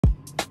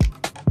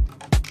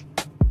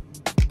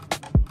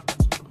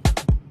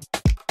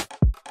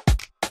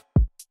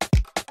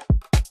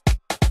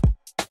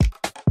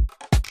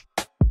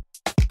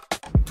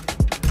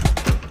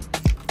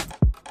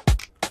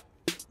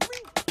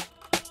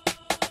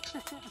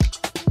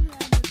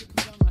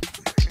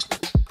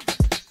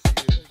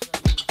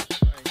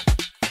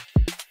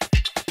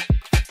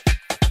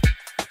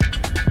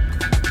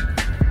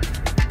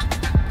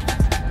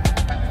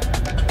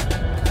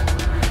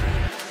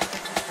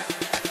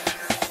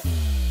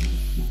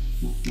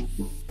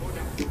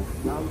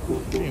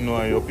You know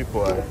how your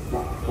people are.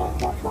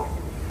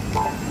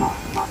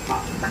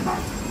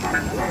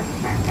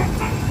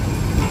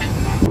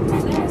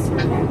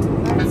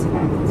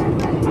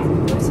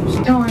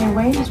 Story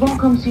Waves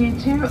welcomes you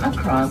to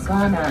Accra,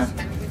 Ghana.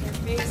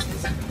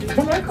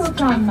 The local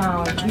time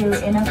now here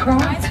in Accra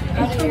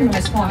is 3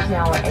 minutes past the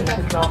hour 8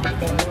 o'clock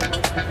in.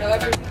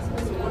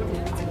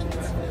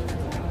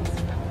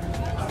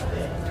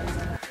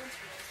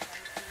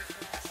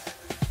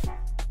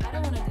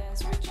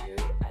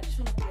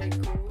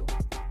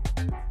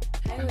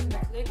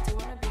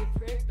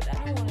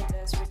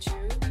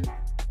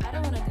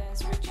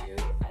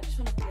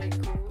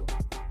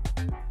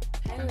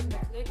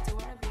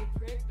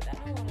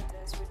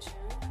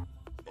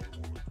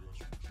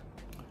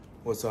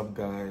 What's up,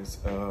 guys?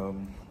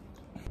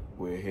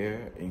 We're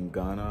here in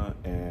Ghana,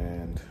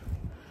 and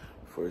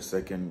for a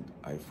second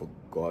I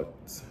forgot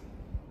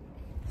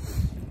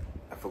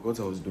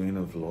I was doing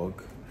a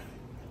vlog.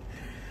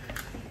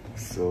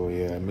 So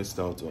yeah, I missed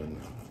out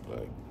on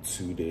like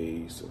 2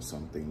 days or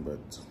something,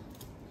 but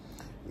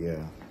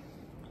yeah.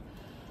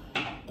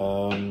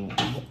 I'm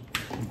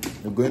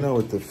going out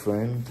with a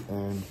friend,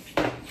 and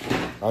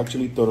I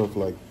actually thought of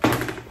like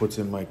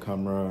putting my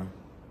camera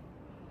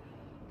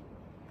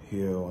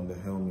here on the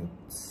helmet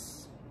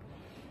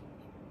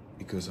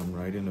because I'm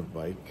riding a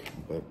bike,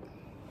 but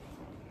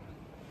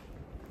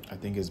I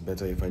think it's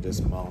better if I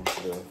just mount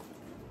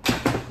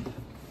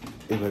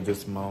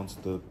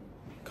the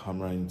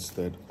camera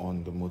instead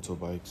on the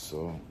motorbike.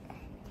 So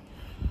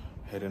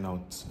heading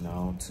out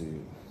now to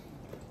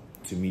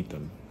meet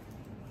them.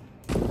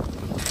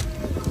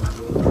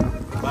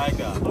 Bye,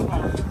 guys.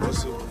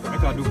 Also, I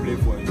can do play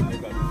for you.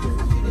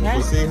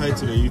 Yes. Say hi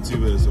to the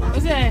YouTubers.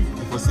 Is it?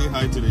 Say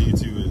hi to the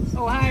YouTubers.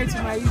 Oh, hi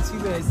to my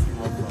YouTubers.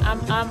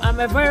 I'm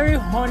a very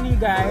horny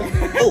guy.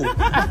 Oh.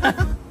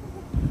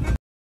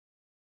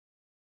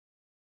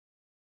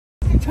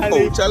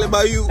 Charlie. Oh, Charlie,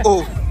 by you.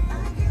 Oh.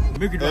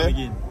 Make it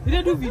again. Did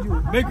I do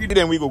video? Make it.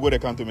 Then we go the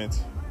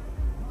cantonment.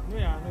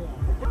 Yeah.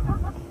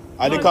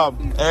 I they come.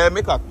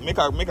 Make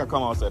her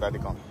come outside. I they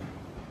come.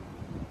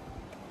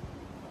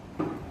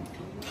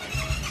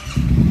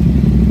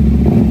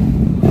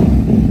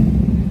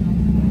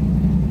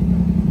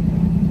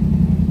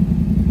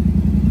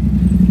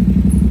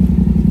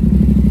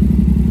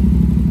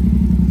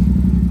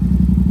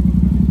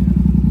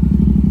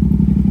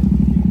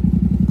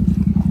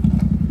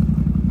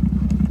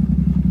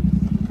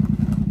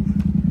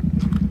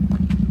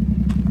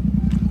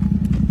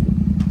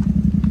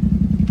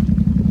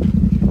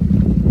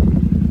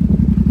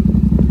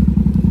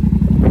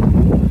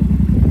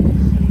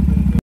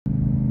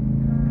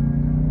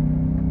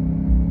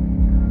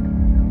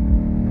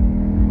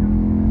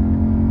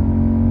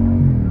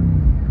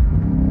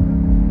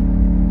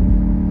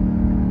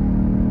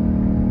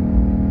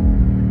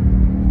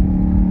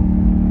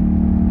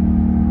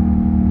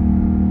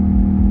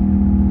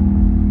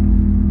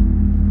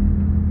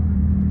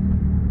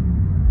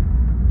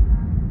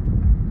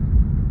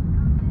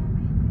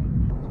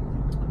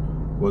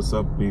 What's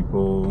up,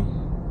 people?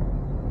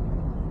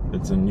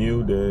 It's a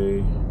new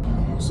day,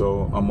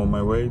 so I'm on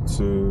my way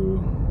to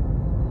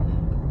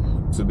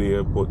the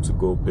airport to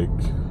go pick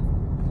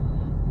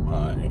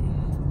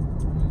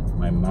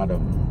my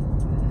madam.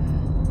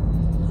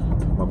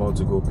 I'm about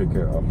to go pick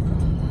her up.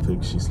 I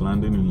think she's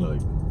landing in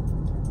like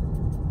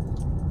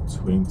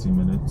 20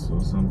 minutes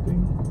or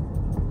something,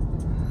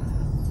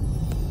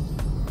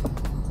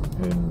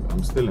 and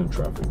I'm still in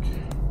traffic.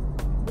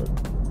 But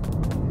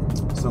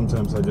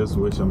sometimes I just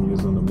wish I'm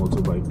using the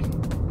motorbike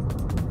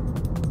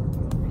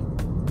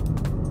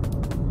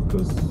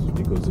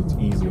because it's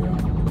easier.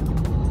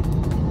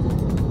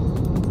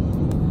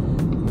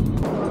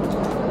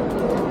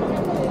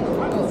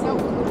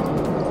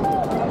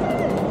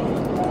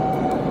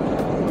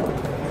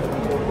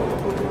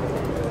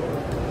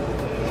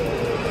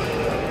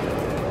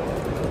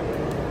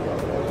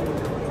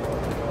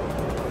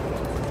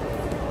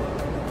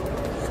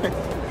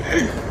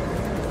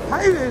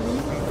 Hi, baby.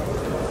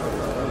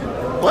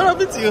 What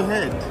happened to your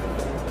head?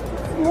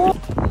 Oh,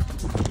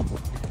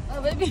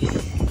 baby.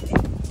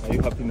 Are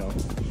you happy now?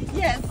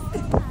 Yes.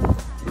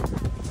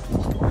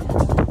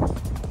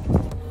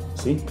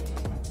 See?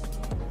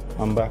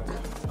 I'm back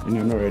and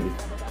you're not ready.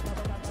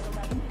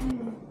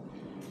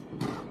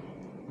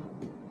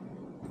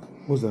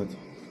 What's that?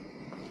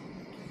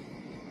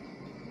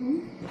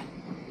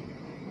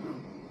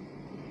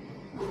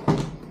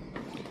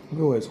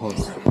 Look where it's hot.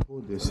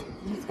 Hold this.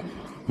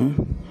 Huh?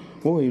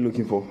 What were you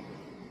looking for?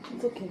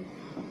 It's okay.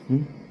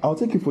 I'll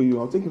take it for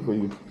you. It's It's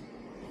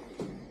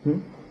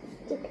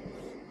okay.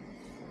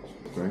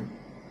 Right?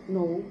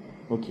 No.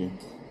 Okay.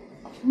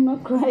 I'm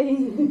not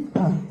crying.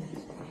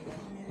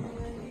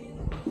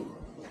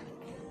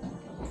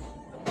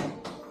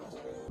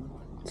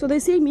 So they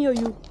say me or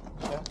you?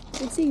 Yeah.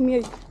 They say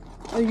me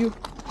or you?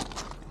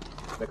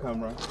 The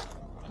camera.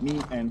 Me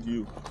and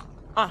you.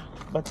 Ah.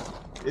 But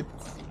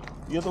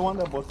you're the one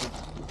that bought it.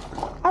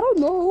 I don't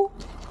know.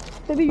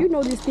 Baby, you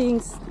know these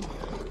things.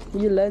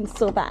 You learn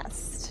so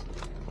fast.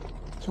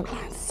 You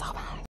learn so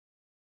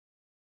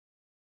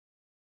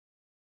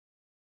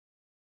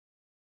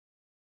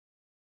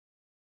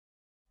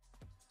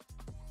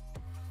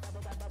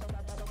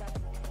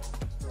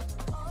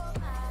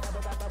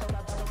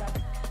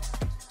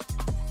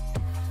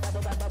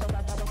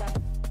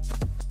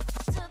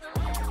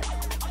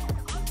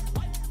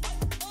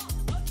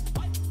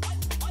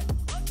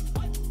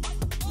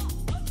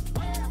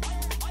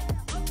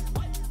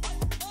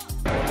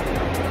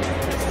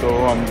So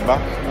I'm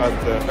back at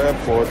the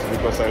airport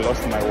because I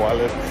lost my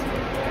wallet.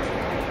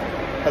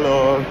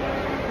 Hello.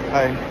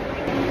 Hi.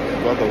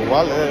 Got the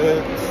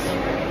wallet.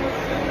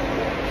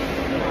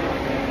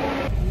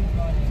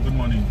 Good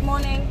morning.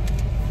 Morning.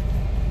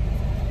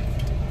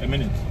 A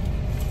minute.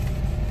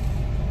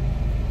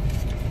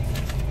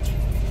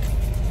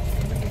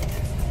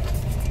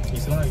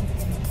 It's lying.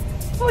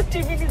 What do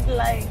you mean it's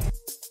lying?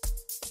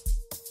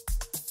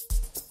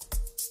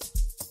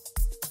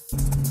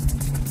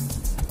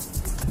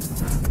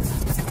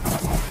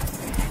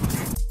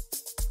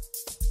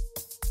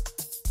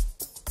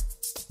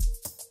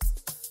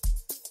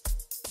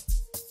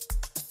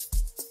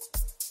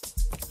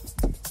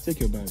 Take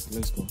your bag.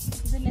 Let's go.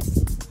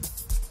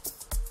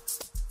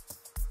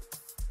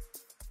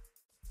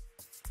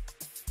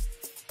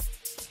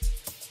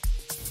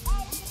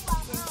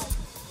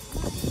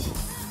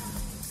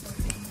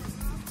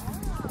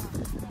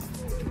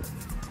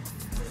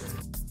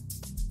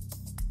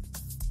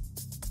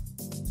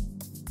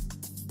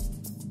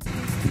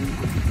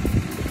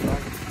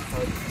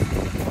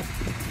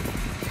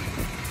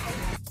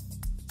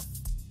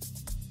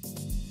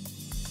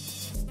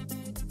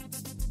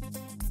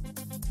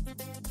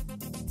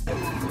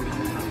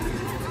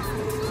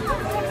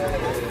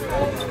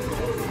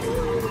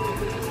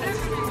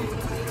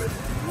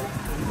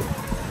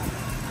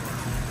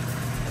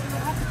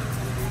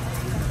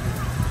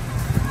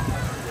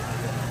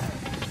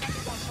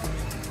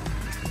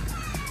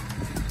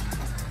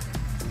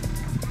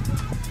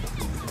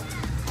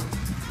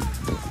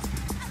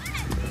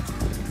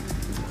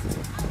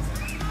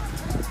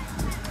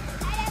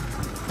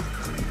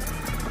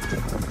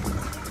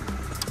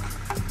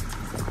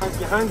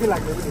 You're hungry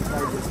like a little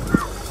tiger.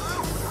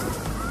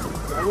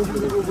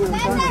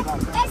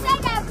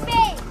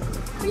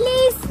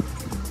 Please.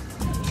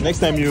 Next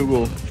time you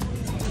go.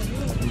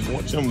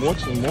 I'm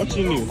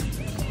watching you.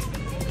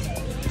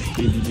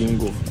 Baby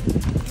Dingo.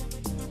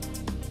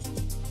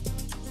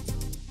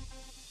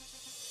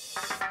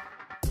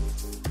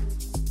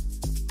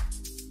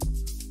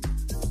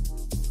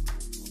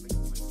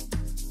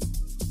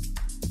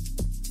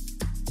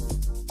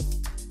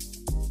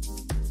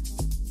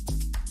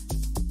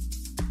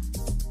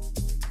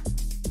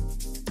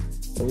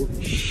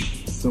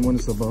 Someone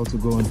is about to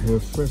go on her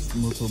first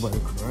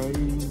motorbike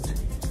ride.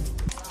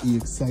 Are you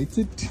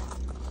excited?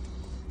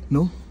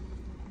 No?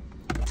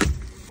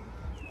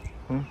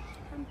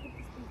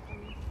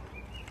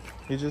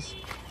 You just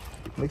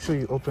make sure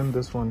you open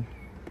this one.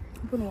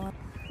 Open what?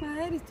 My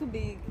head is too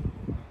big.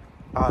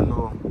 Ah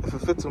no, if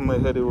it fits on my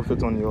head, it will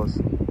fit on yours.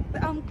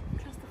 But I'm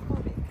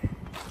claustrophobic.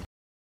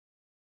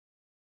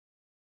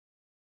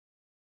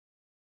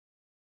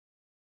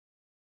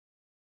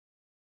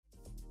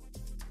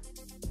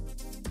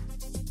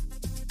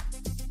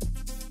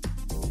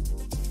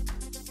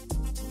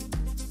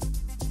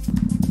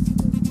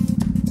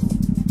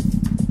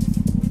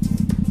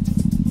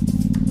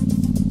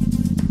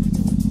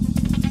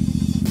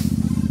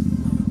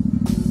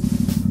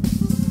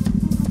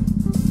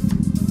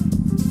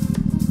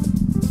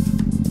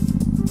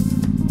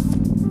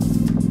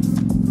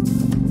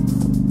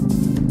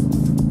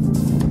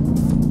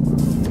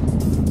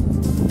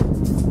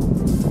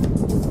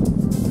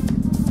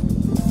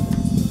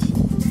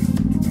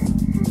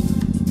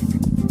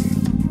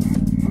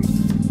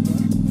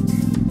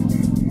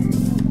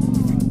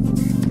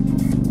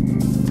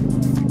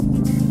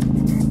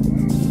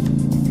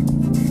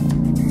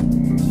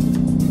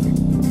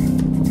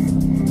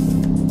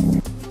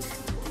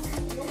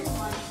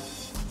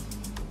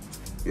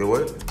 Your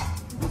what?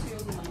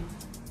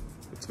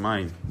 It's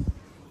mine.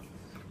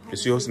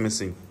 Is yours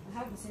missing? I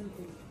have the same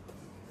thing.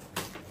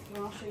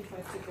 I'll show you if I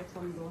take it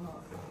from the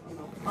house or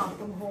not.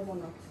 From home or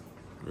not.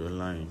 You're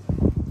lying.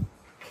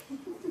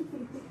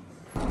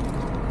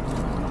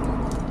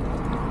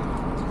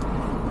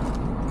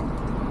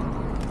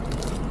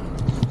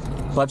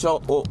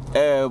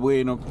 Pacho,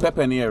 we no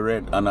pepper near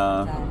red and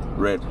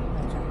red.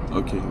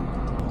 Okay.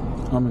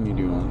 How many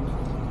do you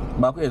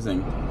want? Back where is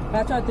it?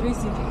 Pacho 3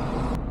 city.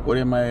 What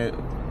am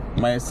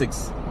my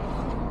 6?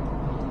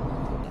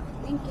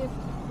 Thank you.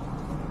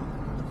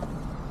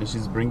 And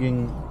she's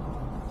bringing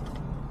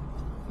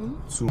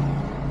 2.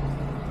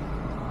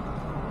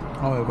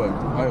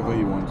 However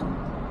you want to.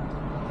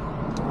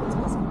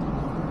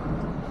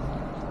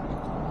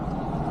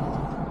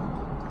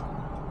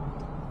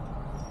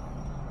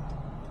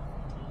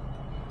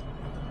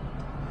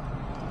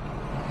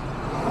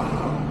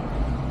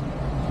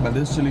 But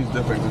this chili is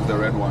different. It's the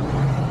red one.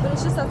 But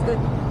it's just as good.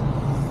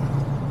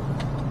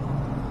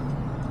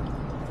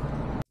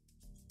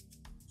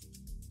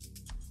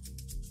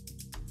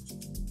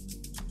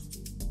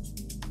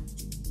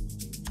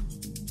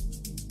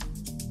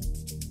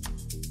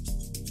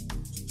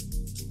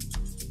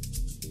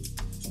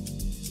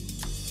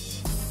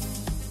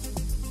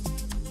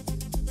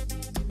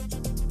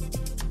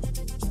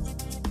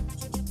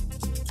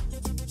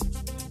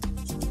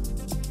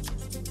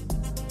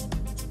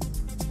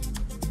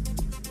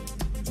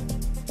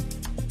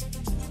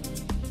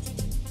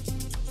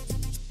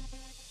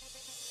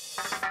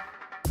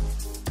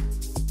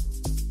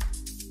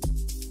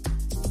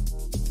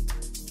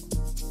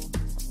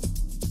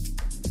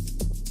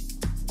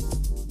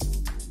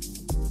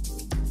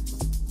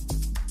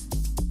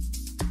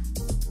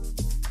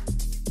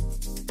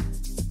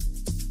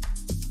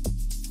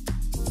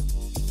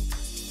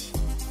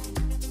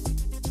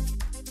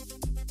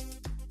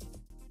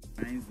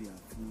 finds their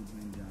food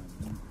when they are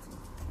being eaten.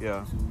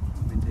 Yeah. So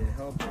with the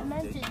help of the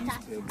these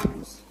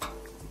pebbles,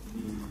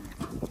 they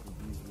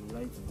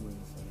like to go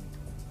inside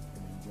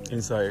and enjoy.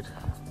 Inside.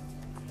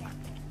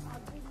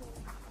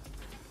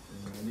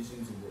 In addition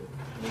to the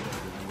head of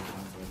the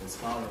elephant, or the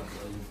skull of the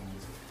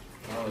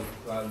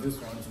elephant, this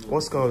one too.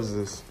 What skull is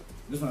this?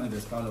 This one is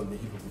the skull of the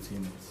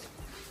hippopotamus.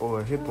 Oh,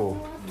 a hippo.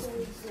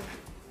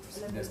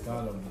 The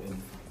skull of the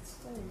elephant.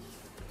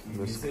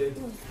 They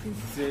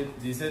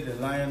said the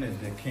lion is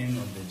the king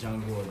of the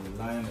jungle, or the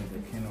lion is the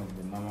king of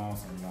the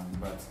mammals and land.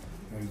 But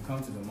when you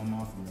come to the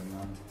mammals from the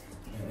land,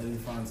 the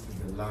elephant is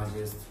the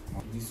largest.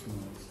 This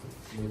one is the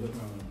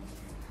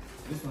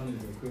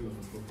krill of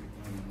the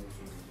porcupine.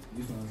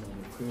 This one is the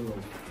krill of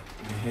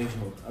the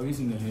hedgehog. Have you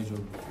seen the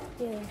hedgehog?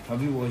 Yeah.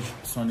 Have you watched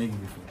Sonic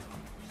before?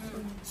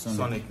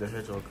 Sonic the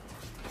hedgehog.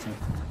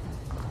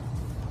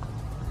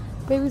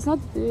 Baby, it's not.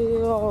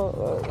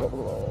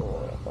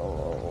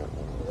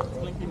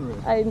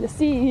 I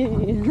see.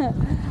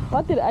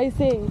 What did I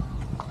say?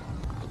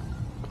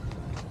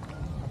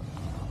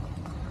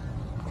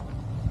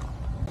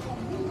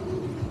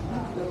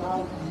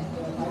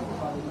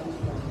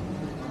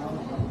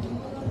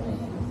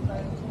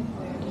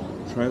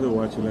 Try the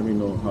wache, let me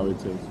know how it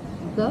tastes.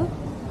 The?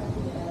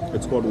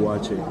 It's called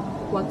wache.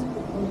 What?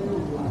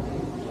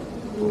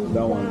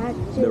 That one.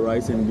 The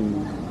rice and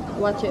beans.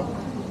 Watch it.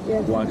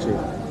 Yes.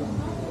 Wache.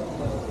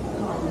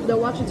 The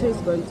watch it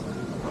tastes good.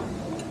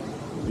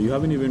 You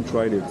haven't even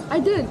tried it. I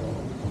did.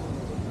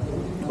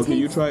 Okay,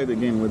 you try it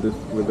again with the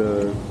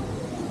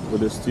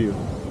stew.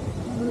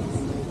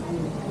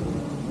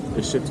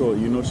 It's shito,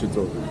 you know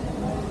shito.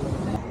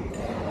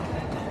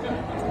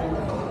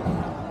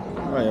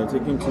 Alright, you're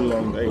taking too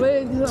long. Hey,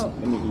 Wait, no.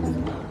 let me eat.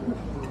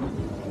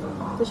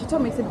 The shito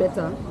makes it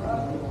better.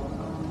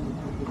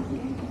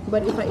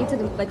 But if I eat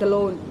it like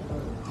alone,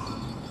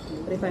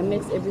 but if I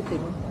mix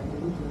everything.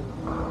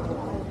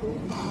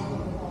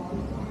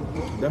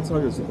 That's how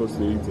you're supposed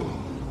to eat it.